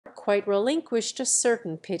quite relinquished a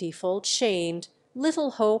certain pitiful, shamed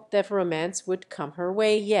little hope that romance would come her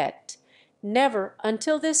way yet, never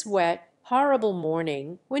until this wet, horrible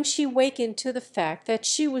morning when she wakened to the fact that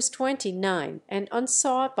she was 29 and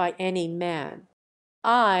unsought by any man.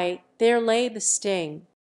 Ay, there lay the sting.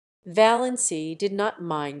 Valency did not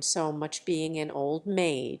mind so much being an old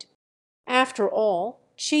maid. After all,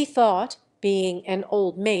 she thought, being an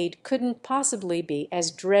old maid couldn't possibly be as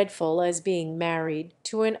dreadful as being married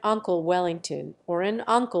to an Uncle Wellington or an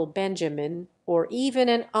Uncle Benjamin or even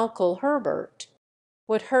an Uncle Herbert.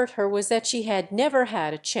 What hurt her was that she had never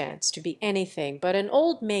had a chance to be anything but an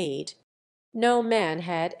old maid. No man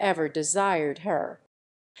had ever desired her.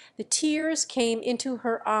 The tears came into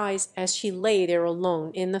her eyes as she lay there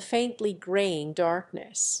alone in the faintly graying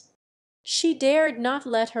darkness. She dared not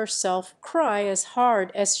let herself cry as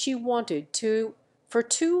hard as she wanted to for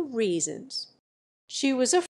two reasons. She was